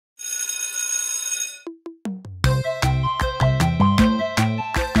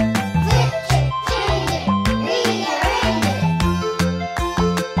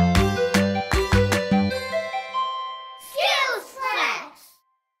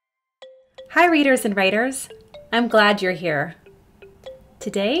Hi readers and writers, I'm glad you're here.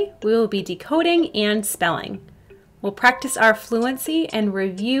 Today we will be decoding and spelling. We'll practice our fluency and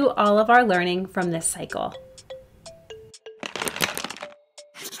review all of our learning from this cycle.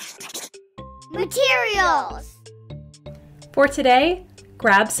 Materials! For today,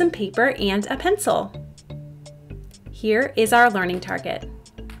 grab some paper and a pencil. Here is our learning target.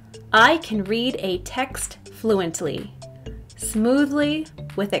 I can read a text fluently, smoothly,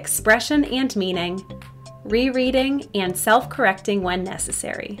 with expression and meaning, rereading and self-correcting when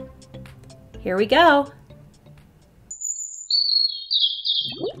necessary. Here we go.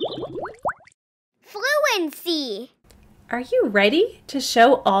 Fluency! Are you ready to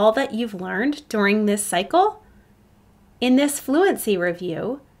show all that you've learned during this cycle? In this fluency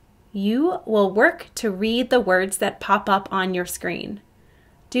review, you will work to read the words that pop up on your screen.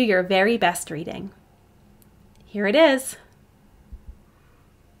 Do your very best reading. Here it is.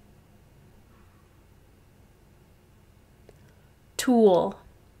 Tool.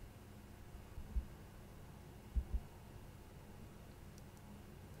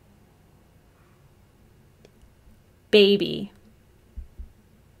 Baby.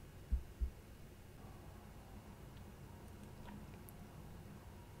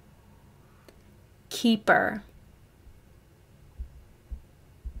 Keeper.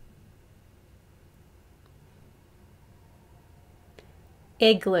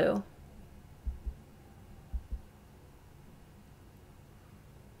 Igloo.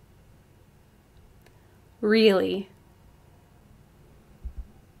 Really.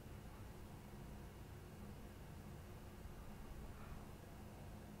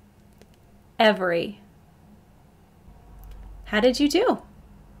 Every. How did you do?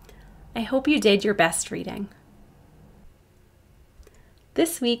 I hope you did your best reading.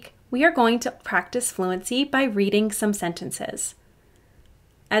 This week, we are going to practice fluency by reading some sentences.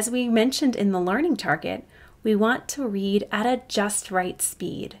 As we mentioned in the learning target, we want to read at a just right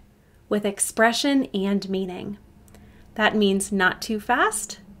speed, with expression and meaning. That means not too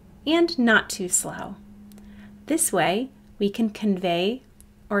fast and not too slow. This way, we can convey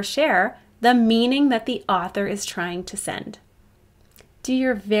or share the meaning that the author is trying to send. Do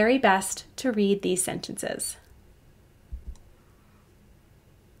your very best to read these sentences.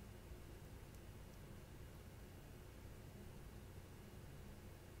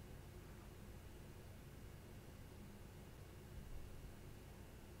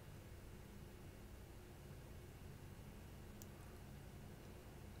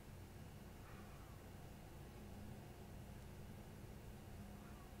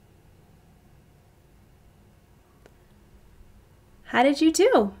 How did you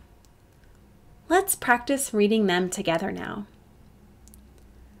do? Let's practice reading them together now.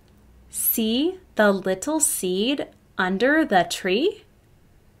 See the little seed under the tree?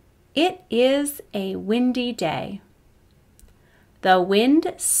 It is a windy day. The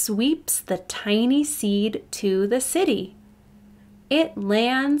wind sweeps the tiny seed to the city. It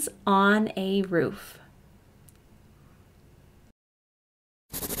lands on a roof.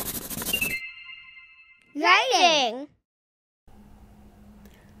 Writing!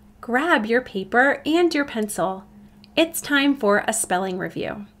 Grab your paper and your pencil. It's time for a spelling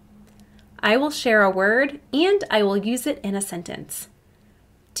review. I will share a word and I will use it in a sentence.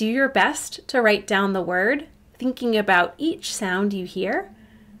 Do your best to write down the word, thinking about each sound you hear,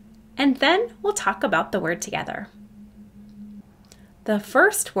 and then we'll talk about the word together. The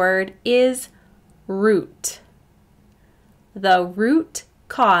first word is root. The root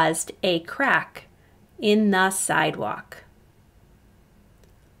caused a crack in the sidewalk.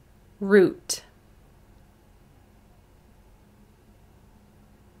 Root.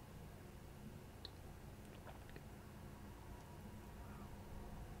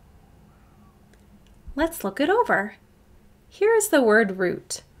 Let's look it over. Here is the word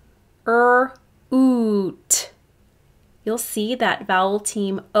root. Oot. You'll see that vowel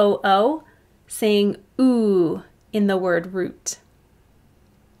team OO saying ooh in the word root.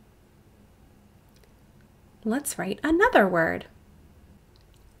 Let's write another word.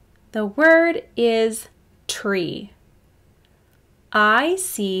 The word is tree. I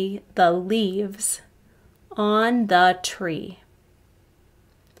see the leaves on the tree.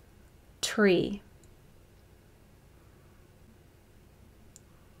 Tree.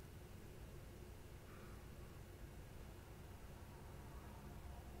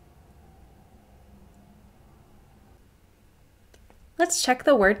 Let's check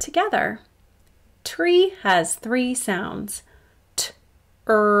the word together. Tree has 3 sounds.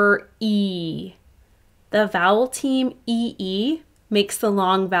 E. The vowel team EE makes the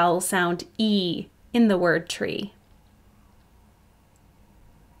long vowel sound E in the word tree.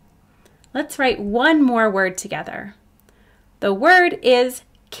 Let's write one more word together. The word is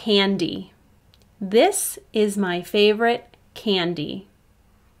candy. This is my favorite candy.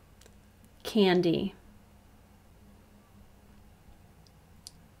 Candy.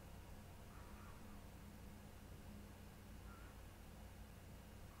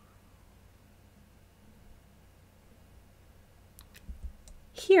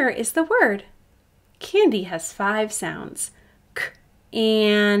 Here is the word. Candy has 5 sounds. K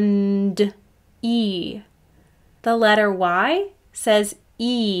and E. The letter Y says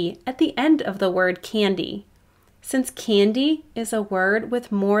E at the end of the word candy, since candy is a word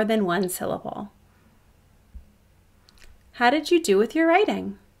with more than one syllable. How did you do with your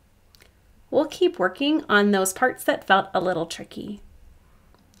writing? We'll keep working on those parts that felt a little tricky.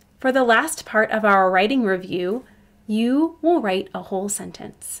 For the last part of our writing review, you will write a whole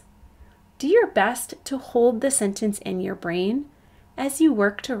sentence. Do your best to hold the sentence in your brain as you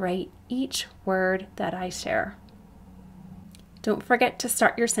work to write each word that I share. Don't forget to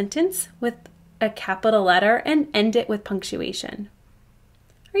start your sentence with a capital letter and end it with punctuation.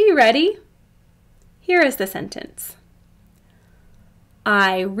 Are you ready? Here is the sentence.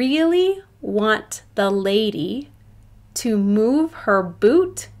 I really want the lady to move her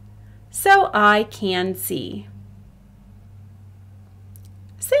boot so I can see.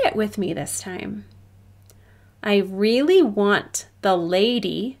 Say it with me this time. I really want the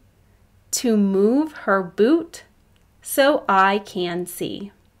lady to move her boot so I can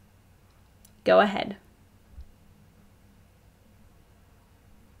see. Go ahead.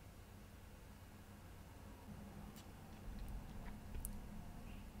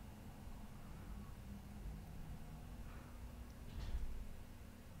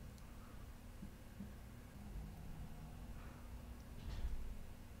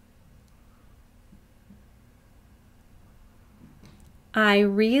 I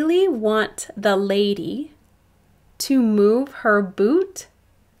really want the lady to move her boot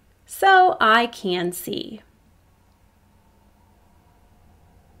so I can see.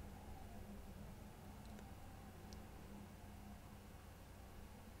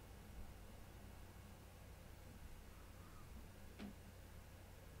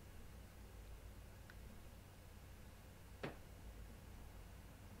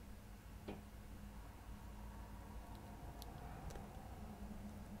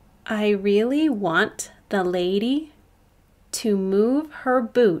 I really want the lady to move her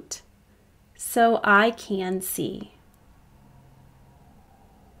boot so I can see.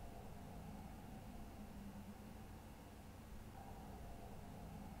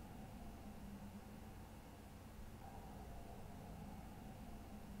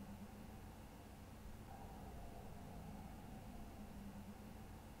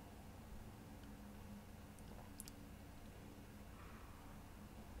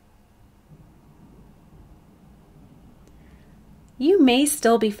 You may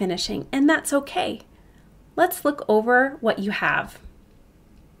still be finishing, and that's okay. Let's look over what you have.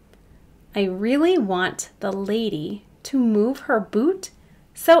 I really want the lady to move her boot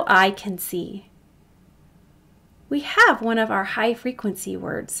so I can see. We have one of our high frequency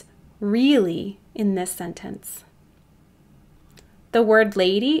words, really, in this sentence. The word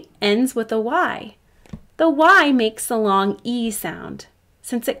lady ends with a Y. The Y makes the long E sound,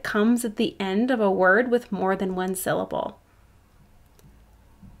 since it comes at the end of a word with more than one syllable.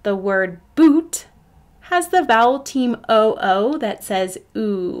 The word boot has the vowel team OO that says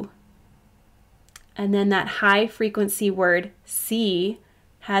ooh. And then that high frequency word see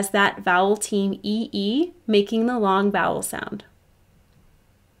has that vowel team EE making the long vowel sound.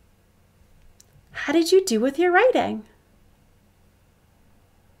 How did you do with your writing?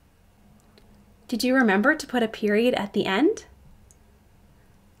 Did you remember to put a period at the end?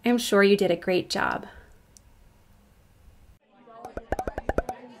 I'm sure you did a great job.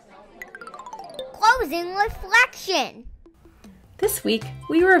 Closing reflection. This week,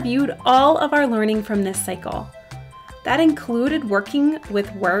 we reviewed all of our learning from this cycle. That included working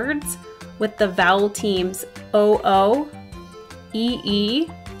with words with the vowel teams OO, EE,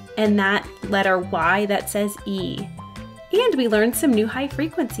 and that letter Y that says E. And we learned some new high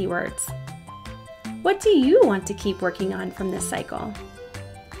frequency words. What do you want to keep working on from this cycle?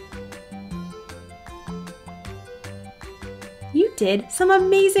 You did some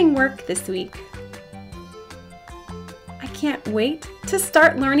amazing work this week. I can't wait to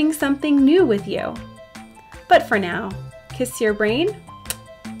start learning something new with you. But for now, kiss your brain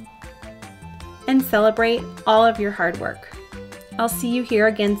and celebrate all of your hard work. I'll see you here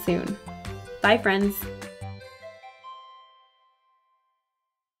again soon. Bye, friends.